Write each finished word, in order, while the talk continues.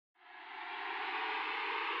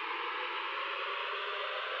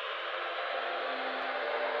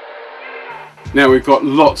Now we've got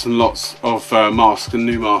lots and lots of masks and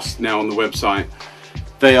new masks now on the website.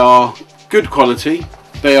 They are good quality,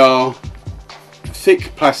 they are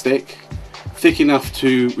thick plastic, thick enough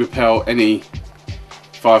to repel any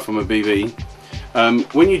fire from a BB.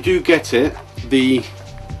 When you do get it, the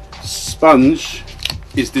sponge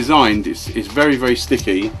is designed, it's very, very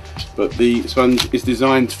sticky, but the sponge is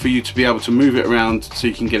designed for you to be able to move it around so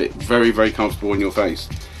you can get it very, very comfortable on your face.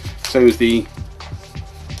 Same as the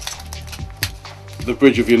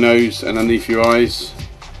bridge of your nose and underneath your eyes.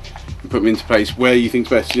 You put them into place where you think's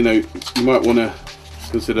best. You know, you might want to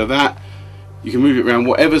consider that. You can move it around,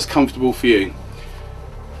 whatever's comfortable for you.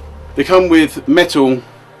 They come with metal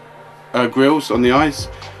grills on the eyes.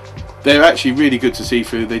 They're actually really good to see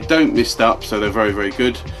through. They don't mist up, so they're very, very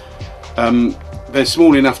good. They're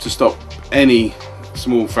small enough to stop any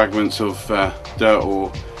small fragments of dirt or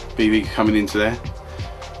BB coming into there.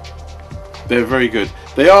 They're very good.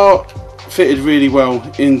 They are fitted really well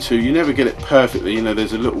into, you never get it perfectly, you know,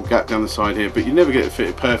 there's a little gap down the side here, but you never get it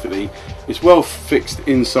fitted perfectly. It's well fixed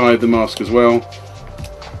inside the mask as well,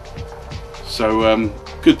 so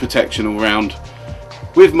good protection all round.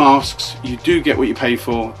 With masks, you do get what you pay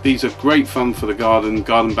for. These are great fun for the garden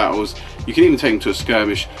battles. You can even take them to a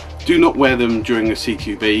skirmish. Do not wear them during a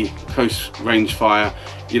CQB, close range fire.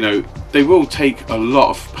 You know, they will take a lot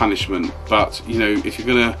of punishment, but you know, if you're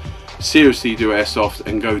gonna seriously do airsoft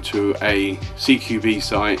and go to a CQB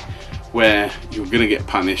site where you're gonna get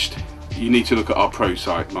punished, you need to look at our pro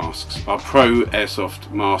site masks. Our pro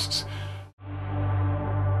airsoft masks